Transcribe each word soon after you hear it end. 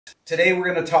Today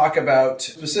we're going to talk about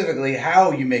specifically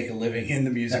how you make a living in the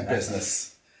music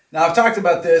business. Now, I've talked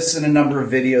about this in a number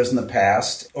of videos in the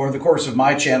past. Over the course of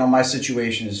my channel, my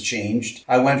situation has changed.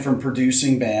 I went from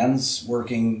producing bands,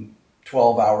 working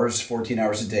 12 hours, 14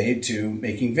 hours a day, to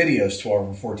making videos 12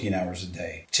 or 14 hours a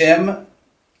day. Tim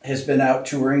has been out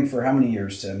touring for how many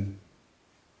years, Tim?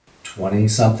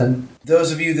 20-something.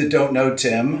 Those of you that don't know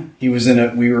Tim, we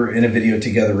were in a video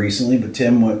together recently, but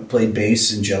Tim played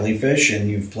bass in Jellyfish, and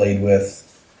you've played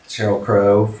with Sheryl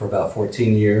Crow for about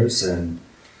 14 years, and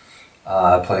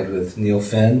I played with Neil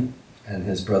Finn and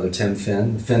his brother Tim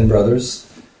Finn, the Finn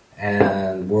brothers,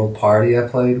 and World Party I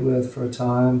played with for a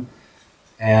time,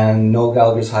 and Noel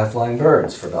Gallagher's High Flying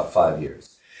Birds for about 5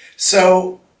 years.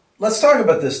 So let's talk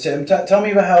about this, Tim. Tell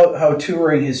me about how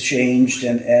touring has changed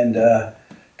and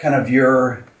kind of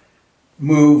your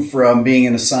move from being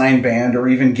in a signed band or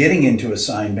even getting into a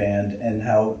signed band, and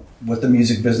what the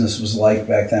music business was like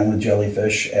back then with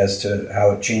Jellyfish as to how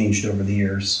it changed over the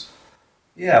years.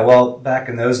 Yeah, well, back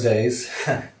in those days,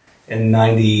 in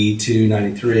 92,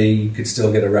 93, you could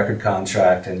still get a record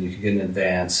contract and you could get an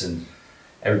advance and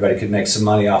everybody could make some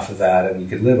money off of that and you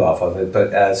could live off of it.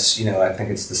 But as, you know, I think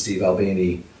it's the Steve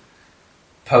Albini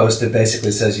post that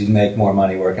basically says you make more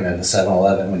money working at a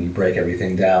 7-Eleven when you break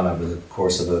everything down over the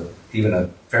course of even a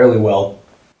fairly well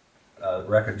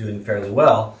record doing fairly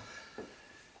well.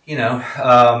 You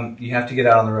know, you have to get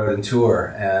out on the road and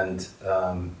tour, and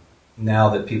now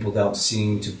that people don't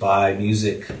seem to buy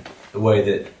music the way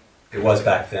that it was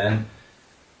back then,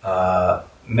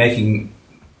 making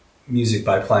music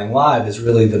by playing live is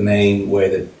really the main way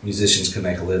that musicians can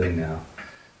make a living now.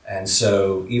 And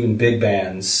so even big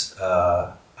bands,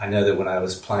 I know that when I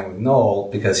was playing with Noel,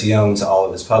 because he owns all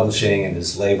of his publishing and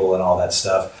his label and all that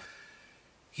stuff,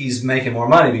 he's making more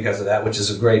money because of that, which is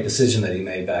a great decision that he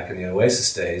made back in the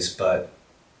Oasis days, but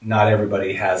not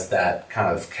everybody has that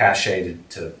kind of cachet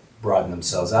to broaden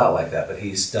themselves out like that, but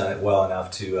he's done it well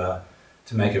enough to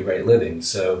make a great living.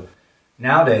 So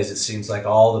nowadays it seems like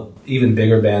all the even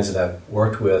bigger bands that I've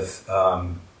worked with,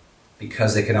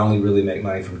 because they can only really make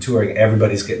money from touring,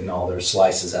 everybody's getting all their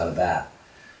slices out of that.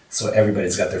 So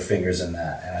everybody's got their fingers in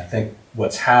that. And I think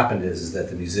what's happened is that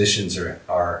the musicians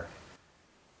are,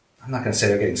 I'm not going to say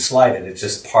they're getting slighted, it's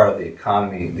just part of the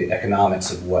economy, the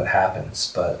economics of what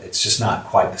happens, but it's just not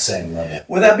quite the same level.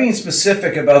 Without being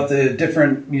specific about the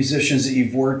different musicians that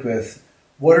you've worked with,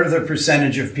 what are the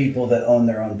percentage of people that own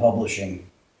their own publishing?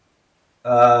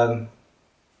 That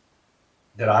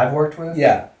I've worked with?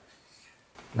 Yeah.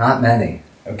 Not many.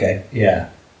 Okay. Yeah,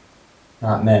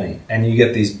 not many. And you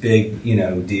get these big, you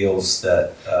know, deals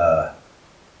that a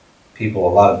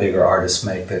lot of bigger artists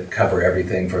make that cover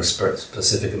everything for a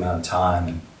specific amount of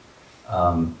time.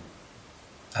 And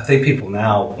I think people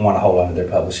now want to hold on to their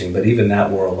publishing, but even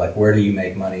that world, like, where do you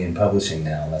make money in publishing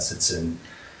now, unless it's in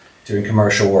doing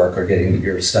commercial work or getting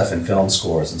your stuff in film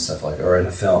scores and stuff like that, or in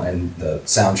the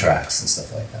soundtracks and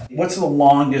stuff like that. What's the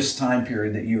longest time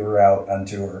period that you were out on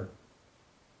tour?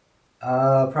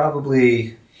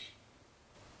 Probably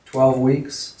 12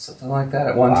 weeks, something like that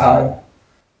at one time.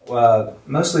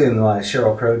 Mostly in my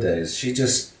Sheryl Crow days,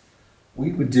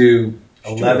 we would do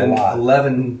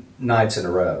 11 nights in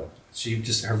a row.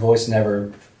 Her voice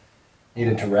never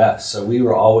needed to rest, so we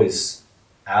were always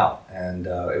out, and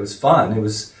it was fun. It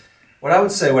was, what I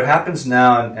would say, what happens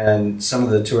now, and some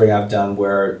of the touring I've done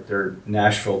where they're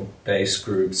Nashville-based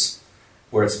groups,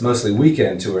 where it's mostly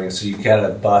weekend touring, so you get a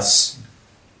bus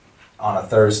on a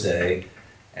Thursday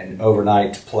and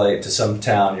overnight to play to some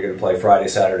town. You're going to play Friday,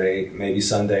 Saturday, maybe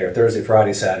Sunday, or Thursday,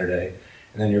 Friday, Saturday,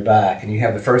 and then you're back, and you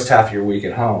have the first half of your week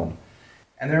at home.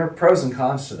 And there are pros and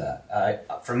cons to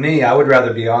that. For me, I would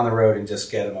rather be on the road and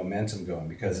just get a momentum going,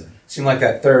 because it seemed like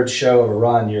that third show of a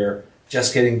run, you're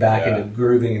just getting back into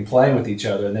grooving and playing with each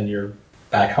other, and then you're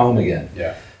back home again.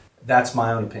 Yeah, that's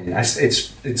my own opinion.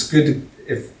 It's good to,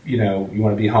 if you know, you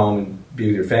want to be home and be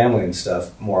with your family and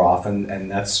stuff more often, and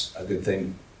that's a good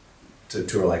thing to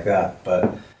tour like that.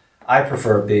 But I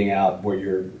prefer being out where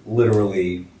you're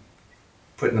literally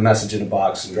putting the message in a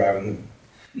box and driving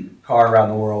the car around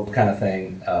the world kind of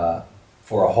thing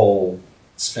for a whole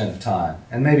spin of time,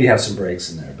 and maybe have some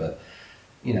breaks in there. But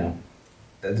you know,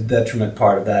 the detriment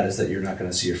part of that is that you're not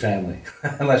going to see your family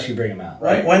unless you bring them out.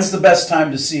 Right. When's the best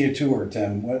time to see a tour,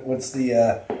 Tim? What's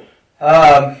the?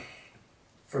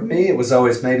 For me, it was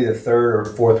always maybe the third or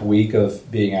fourth week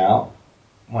of being out.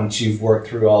 Once you've worked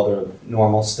through all the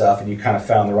normal stuff and you kind of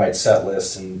found the right set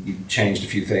list and you've changed a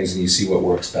few things and you see what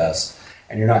works best,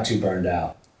 and you're not too burned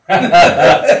out.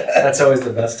 That's always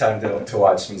the best time to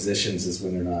watch musicians, is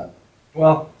when they're not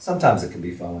Well, sometimes it can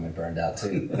be fun when it burned out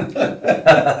too.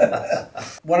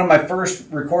 One of my first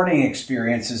recording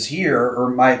experiences here, or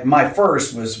my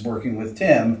first, was working with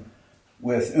Tim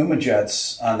with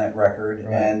Umajets on that record,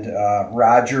 right. And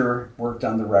Roger worked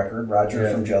on the record.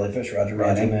 Roger from Jellyfish, Roger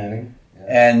Manning. Yeah.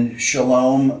 And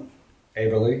Shalom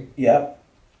Aberly. Yep.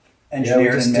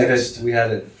 Engineered and mixed. We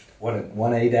had a 1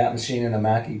 ADAT machine and a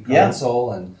Mackie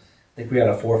console, and I think we had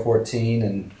a 414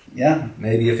 and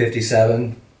maybe a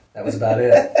 57. That was about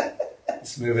it.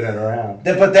 Just moving it around.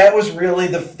 But that was really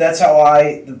that's how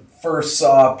I first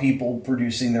saw people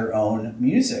producing their own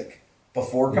music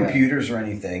before computers or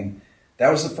anything. That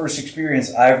was the first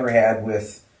experience I ever had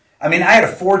with. I mean, I had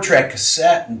a 4-track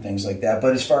cassette and things like that,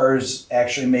 but as far as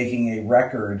actually making a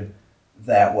record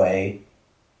that way,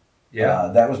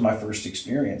 that was my first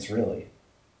experience, really,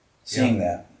 seeing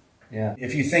that. Yeah.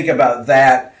 If you think about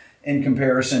that in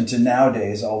comparison to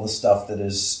nowadays, all the stuff that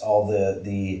is, all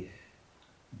the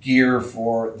gear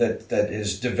for that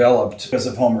is developed because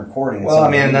of home recording. Well, I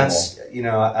mean, that's,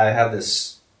 I have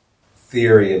this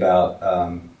theory about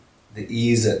the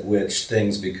ease at which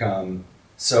things become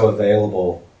so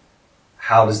available.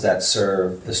 How does that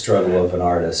serve the struggle of an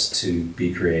artist to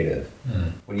be creative?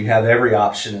 When you have every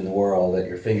option in the world at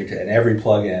your fingertips and every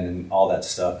plug-in and all that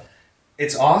stuff,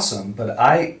 it's awesome. But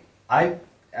and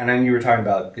then you were talking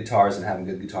about guitars and having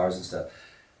good guitars and stuff.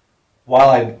 While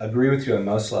I agree with you on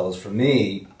most levels, for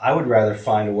me, I would rather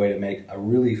find a way to make a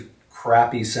really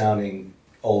crappy sounding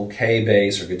old K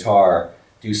bass or guitar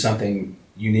do something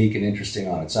unique and interesting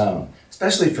on its own.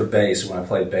 Especially for bass, when I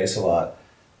played bass a lot.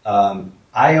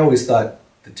 I always thought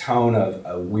the tone of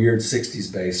a weird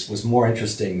 60s bass was more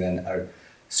interesting than a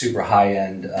super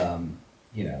high-end,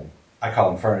 I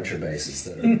call them furniture basses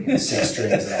that are 6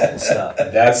 strings and all this stuff.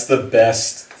 That's the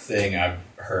best thing I've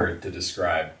heard to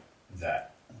describe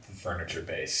that, the furniture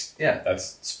bass. Yeah.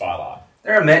 That's spot on.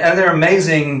 They're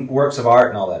amazing works of art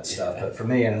and all that stuff, but for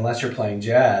me, and unless you're playing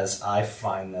jazz, I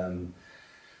find them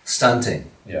stunting.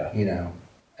 Yeah.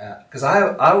 Because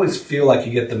I always feel like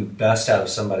you get the best out of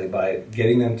somebody by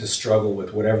getting them to struggle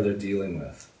with whatever they're dealing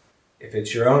with. If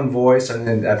it's your own voice,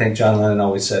 and I think John Lennon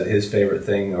always said his favorite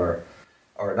thing, or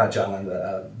not John Lennon,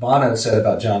 but Bono said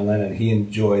about John Lennon, he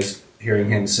enjoys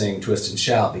hearing him sing Twist and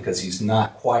Shout because he's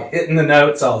not quite hitting the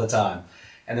notes all the time.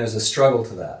 And there's a struggle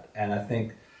to that. And I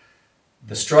think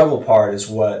the struggle part is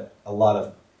what a lot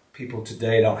of people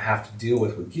today don't have to deal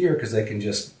with gear, because they can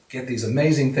just get these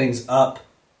amazing things up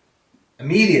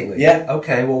immediately. Yeah.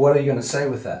 Okay, well, what are you going to say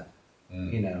with that?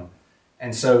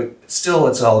 And so still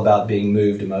it's all about being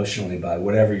moved emotionally by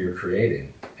whatever you're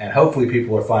creating. And hopefully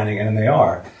people are finding, and they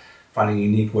are, finding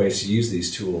unique ways to use these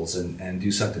tools and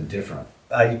do something different.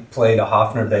 I played a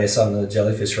Hofner bass on the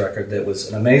Jellyfish record that was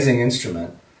an amazing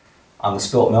instrument on the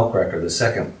Spilt Milk record, the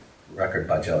second record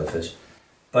by Jellyfish.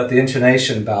 But the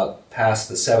intonation about past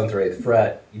the 7th or 8th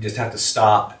fret, you just have to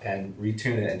stop and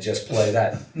retune it and just play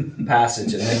that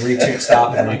passage and then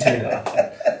stop and retune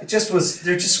it.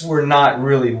 There just were not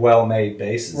really well-made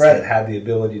basses that had the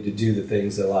ability to do the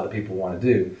things that a lot of people want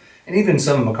to do. And even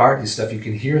some of McCarthy's stuff, you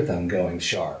can hear them going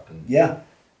sharp.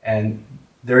 And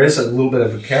there is a little bit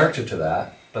of a character to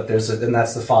that, but and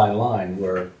that's the fine line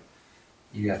where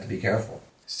you have to be careful.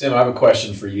 Sim, I have a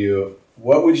question for you.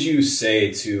 What would you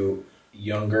say to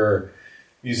younger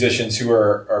musicians who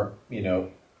are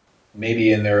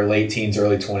maybe in their late teens,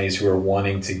 early 20s, who are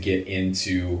wanting to get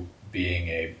into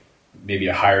being maybe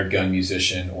a hired gun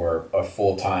musician or a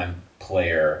full-time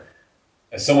player?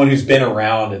 As someone who's been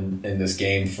around in this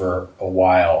game for a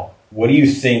while, what do you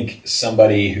think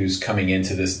somebody who's coming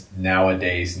into this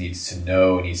nowadays needs to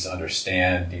know, needs to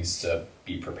understand, needs to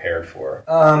be prepared for?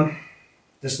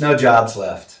 There's no jobs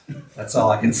left. That's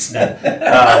all I can say.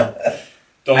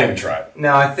 Don't even try.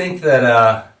 No, I think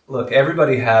that, look,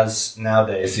 everybody has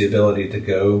nowadays the ability to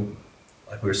go,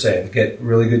 like we were saying, to get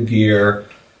really good gear.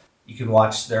 You can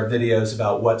watch their videos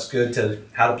about what's good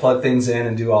how to plug things in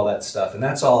and do all that stuff. And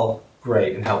that's all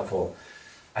great and helpful.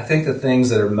 I think the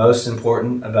things that are most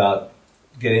important about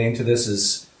getting into this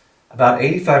is about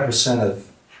 85% of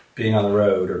being on the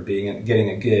road or getting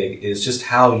a gig is just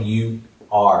how you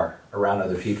are around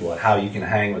other people and how you can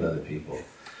hang with other people.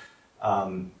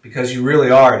 Because you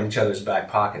really are in each other's back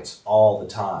pockets all the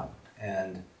time.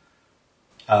 And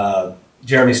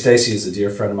Jeremy Stacy is a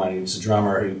dear friend of mine. He was a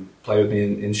drummer who played with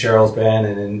me in Cheryl's band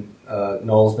and in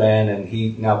Noel's band, and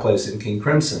he now plays in King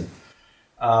Crimson.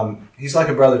 He's like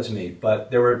a brother to me, but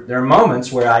there are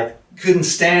moments where I couldn't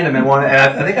stand him and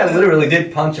I think I literally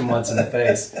did punch him once in the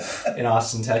face in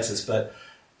Austin, Texas. But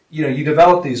you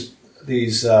develop these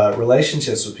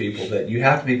relationships with people that you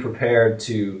have to be prepared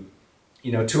to.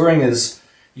 Touring is,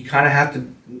 you kind of have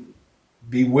to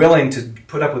be willing to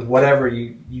put up with whatever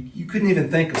you couldn't even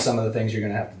think of some of the things you're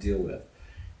going to have to deal with.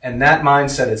 And that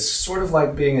mindset, it's sort of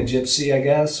like being a gypsy, I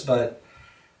guess, but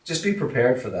just be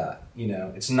prepared for that. You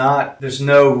know, it's not, there's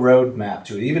no roadmap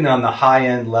to it. Even on the high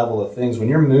end level of things, when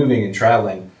you're moving and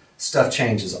traveling, stuff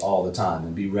changes all the time,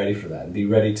 and be ready for that, and be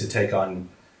ready to take on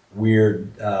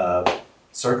weird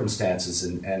circumstances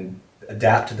and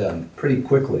adapt to them pretty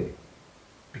quickly,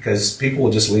 because people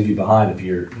will just leave you behind if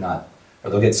you're not, or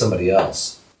they'll get somebody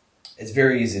else. It's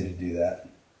very easy to do that.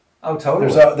 Oh,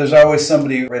 totally. There's always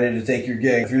somebody ready to take your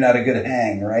gig if you're not a good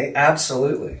hang, right?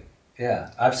 Absolutely.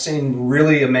 Yeah. I've seen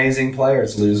really amazing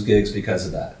players lose gigs because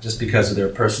of that, just because of their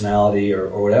personality or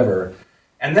whatever.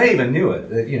 And they even knew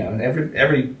it. You know, and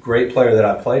every great player that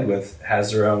I've played with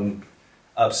has their own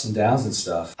ups and downs and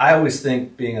stuff. I always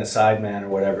think being a sideman or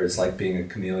whatever is like being a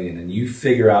chameleon, and you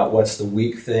figure out what's the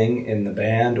weak thing in the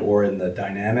band or in the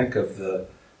dynamic of the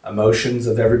emotions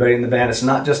of everybody in the band. It's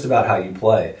not just about how you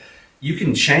play. You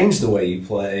can change the way you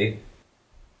play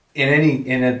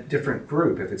in a different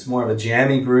group. If it's more of a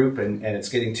jammy group and it's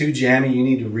getting too jammy, you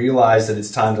need to realize that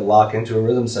it's time to lock into a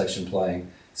rhythm section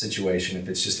playing situation if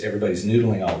it's just everybody's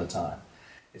noodling all the time.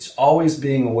 It's always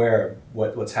being aware of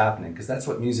what's happening, because that's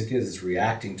what music is. It's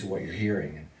reacting to what you're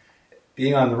hearing. And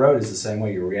being on the road is the same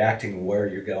way. You're reacting to where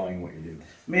you're going, what you're doing.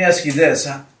 Let me ask you this.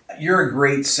 You're a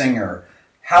great singer.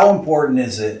 How important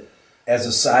is it as a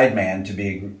sideman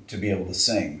to be able to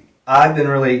sing? I've been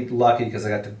really lucky because I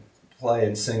got to play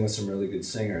and sing with some really good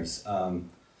singers.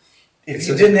 If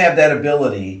you didn't have that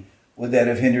ability, would that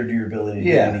have hindered your ability to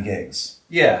get any gigs?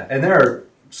 Yeah, and there are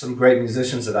some great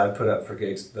musicians that I've put up for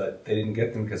gigs, but they didn't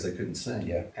get them because they couldn't sing.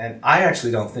 Yeah. And I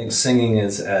actually don't think singing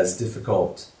is as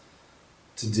difficult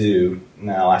to do.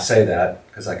 Now, I say that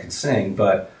because I can sing,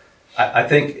 but I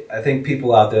think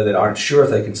people out there that aren't sure if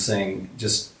they can sing,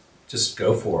 just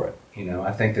go for it. You know,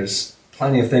 I think there's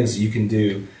plenty of things that you can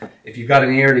do. If you've got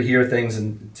an ear to hear things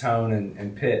in tone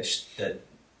and pitch, that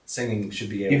singing should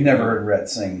be able to. You've never heard Rhett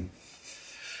sing.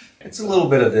 It's a little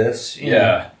bit of this, you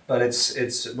know, but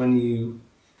it's when you,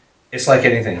 it's like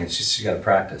anything. It's just you got to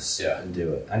practice and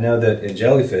do it. I know that in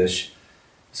Jellyfish,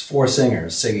 it's 4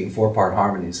 singers singing 4-part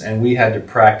harmonies, and we had to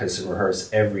practice and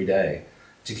rehearse every day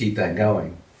to keep that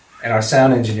going. And our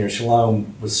sound engineer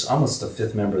Shalom was almost the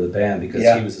 5th member of the band because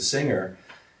he was a singer,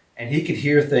 and he could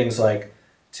hear things like,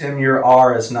 "Tim, your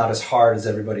R is not as hard as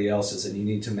everybody else's, and you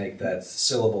need to make that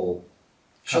syllable."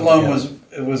 Shalom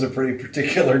was a pretty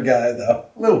particular guy, though.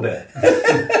 A little bit.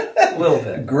 A little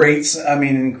bit. Great, I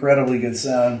mean, incredibly good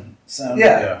sound.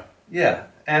 Yeah.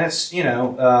 And it's, you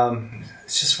know,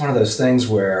 it's just one of those things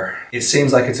where it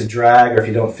seems like it's a drag, or if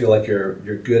you don't feel like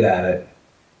you're good at it,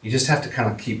 you just have to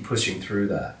kind of keep pushing through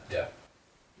that. Yeah.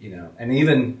 You know, and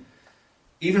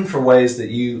even for ways that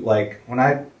you, like, when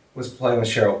I was playing with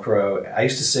Sheryl Crow, I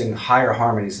used to sing higher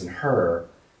harmonies than her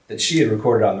that she had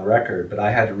recorded on the record, but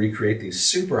I had to recreate these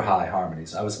super high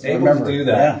harmonies. I was able to do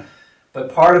that,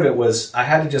 but part of it was I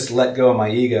had to just let go of my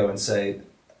ego and say,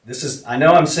 "This is, I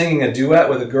know I'm singing a duet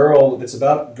with a girl that's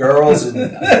about girls and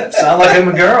sound like I'm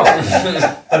a girl,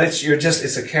 but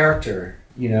it's a character,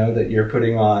 you know, that you're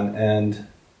putting on, and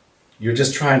you're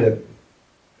just trying to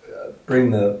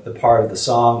bring the part of the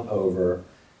song over."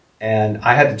 And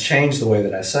I had to change the way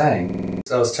that I sang.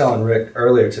 So I was telling Rick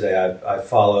earlier today, I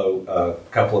follow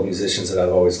a couple of musicians that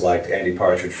I've always liked, Andy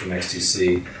Partridge from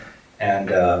XTC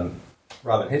and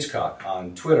Robin Hitchcock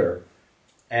on Twitter.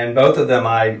 And both of them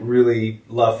I really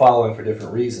love following for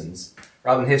different reasons.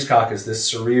 Robin Hitchcock is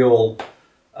this surreal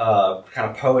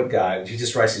kind of poet guy. He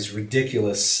just writes these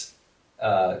ridiculous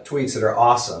tweets that are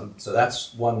awesome. So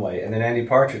that's one way. And then Andy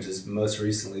Partridge has most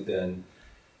recently been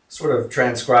sort of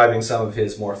transcribing some of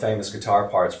his more famous guitar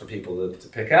parts for people to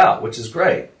pick out, which is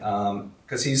great,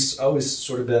 because he's always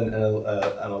sort of been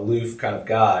an aloof kind of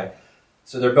guy.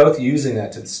 So they're both using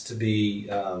that to be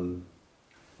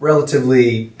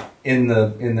relatively in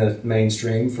the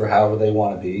mainstream for however they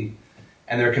want to be,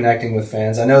 and they're connecting with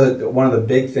fans. I know that one of the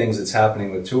big things that's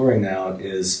happening with touring now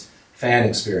is fan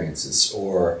experiences,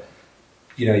 or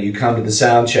you know, you come to the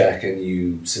sound check and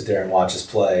you sit there and watch us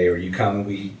play, or you come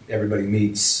and everybody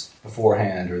meets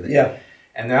beforehand, or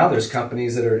and now there's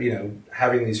companies that are, you know,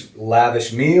 having these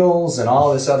lavish meals and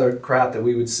all this other crap that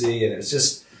we would see, and it's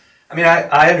just, I mean,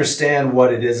 I understand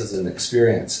what it is as an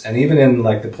experience, and even in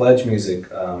like the pledge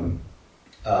music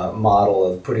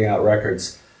model of putting out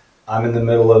records, I'm in the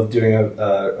middle of doing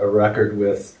a record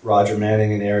with Roger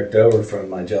Manning and Eric Dover from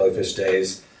my Jellyfish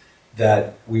days,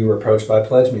 that we were approached by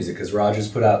Pledge Music because Roger's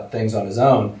put out things on his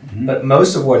own. But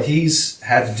most of what he's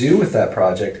had to do with that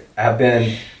project have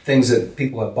been things that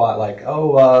people have bought, like,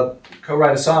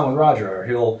 co-write a song with Roger, or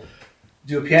he'll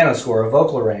do a piano score, a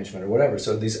vocal arrangement, or whatever.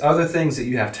 So these other things that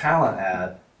you have talent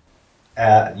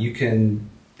at you can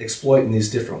exploit in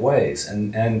these different ways,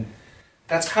 and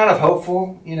that's kind of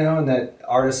hopeful, you know. And that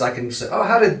artists, I can say, oh,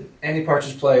 how did Andy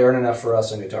Partridge play Earn Enough for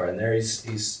Us on guitar? And there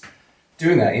he's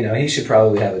doing that. You know, he should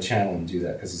probably have a channel and do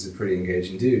that because he's a pretty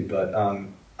engaging dude. But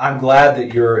I'm glad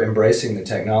that you're embracing the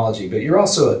technology, but you're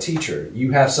also a teacher.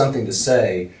 You have something to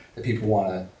say that people want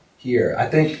to hear. I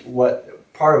think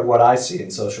part of what I see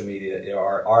in social media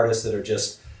are artists that are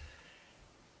just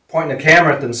pointing a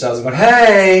camera at themselves and going,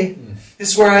 hey,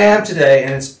 this is where I am today.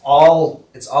 And it's all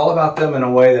about them in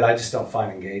a way that I just don't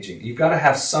find engaging. You've got to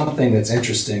have something that's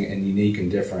interesting and unique and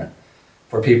different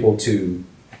for people to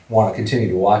want to continue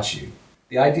to watch you.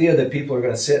 The idea that people are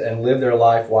going to sit and live their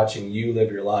life watching you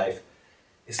live your life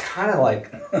is kind of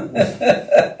like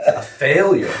a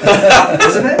failure,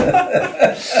 isn't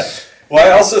it? Well,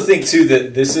 I also think, too,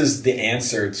 that this is the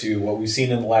answer to what we've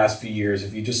seen in the last few years.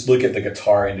 If you just look at the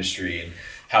guitar industry and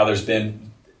how there's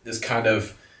been this kind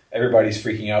of, everybody's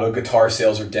freaking out, oh, guitar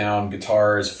sales are down,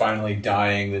 guitar is finally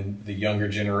dying, the younger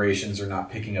generations are not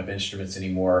picking up instruments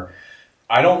anymore.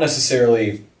 I don't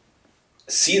necessarily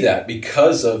see that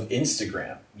because of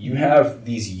Instagram. You have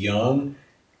these young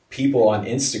people on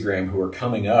Instagram who are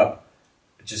coming up,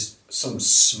 just some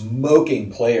smoking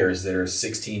players that are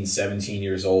 16, 17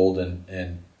 years old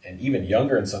and even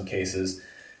younger in some cases,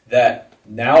 that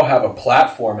now have a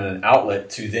platform and an outlet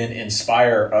to then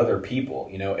inspire other people.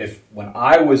 You know, when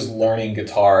I was learning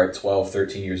guitar at 12,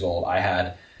 13 years old, I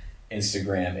had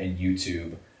Instagram and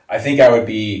YouTube, I think I would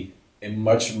be I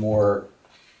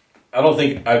don't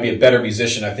think I'd be a better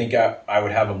musician. I think I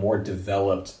would have a more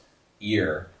developed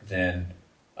ear than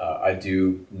I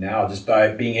do now, just by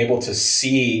being able to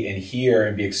see and hear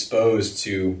and be exposed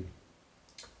to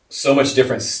so much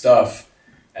different stuff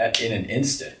in an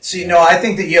instant. See, no, I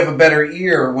think that you have a better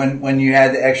ear when you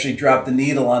had to actually drop the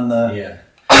needle on the... Yeah.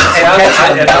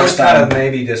 I would kind of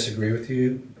maybe disagree with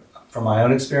you from my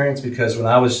own experience, because when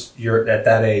I was at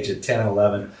that age, at 10 and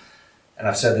 11, and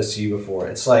I've said this to you before,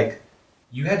 it's like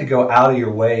you had to go out of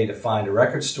your way to find a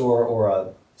record store or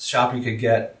a shop you could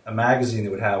get a magazine that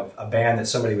would have a band that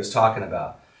somebody was talking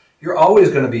about. You're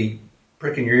always going to be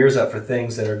pricking your ears up for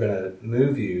things that are going to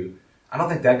move you. I don't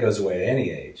think that goes away at any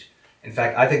age. In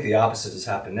fact, I think the opposite has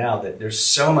happened now, that there's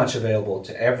so much available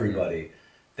to everybody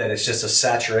that it's just a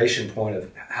saturation point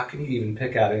of how can you even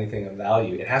pick out anything of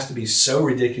value? It has to be so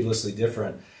ridiculously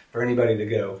different for anybody to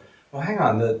go, well, hang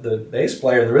on, the bass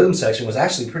player, the rhythm section was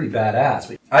actually pretty badass.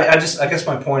 But I guess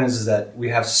my point is that we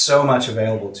have so much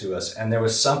available to us, and there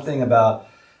was something about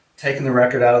taking the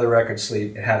record out of the record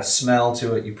sleeve. It had a smell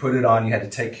to it. You put it on, you had to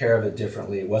take care of it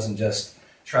differently. It wasn't just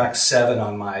track 7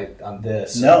 on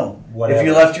this. No. Whatever. If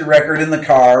you left your record in the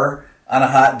car on a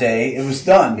hot day, it was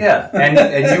done. Yeah,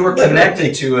 and you were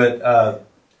connected to it,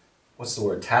 what's the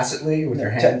word, tacitly, with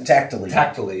your hand? Tactily.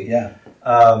 Tactily. Yeah.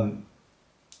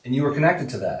 And you were connected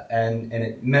to that, and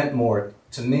it meant more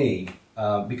to me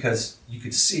because you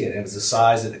could see it. It was the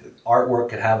size that artwork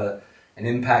could have an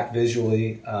impact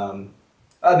visually.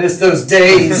 I miss those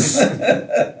days.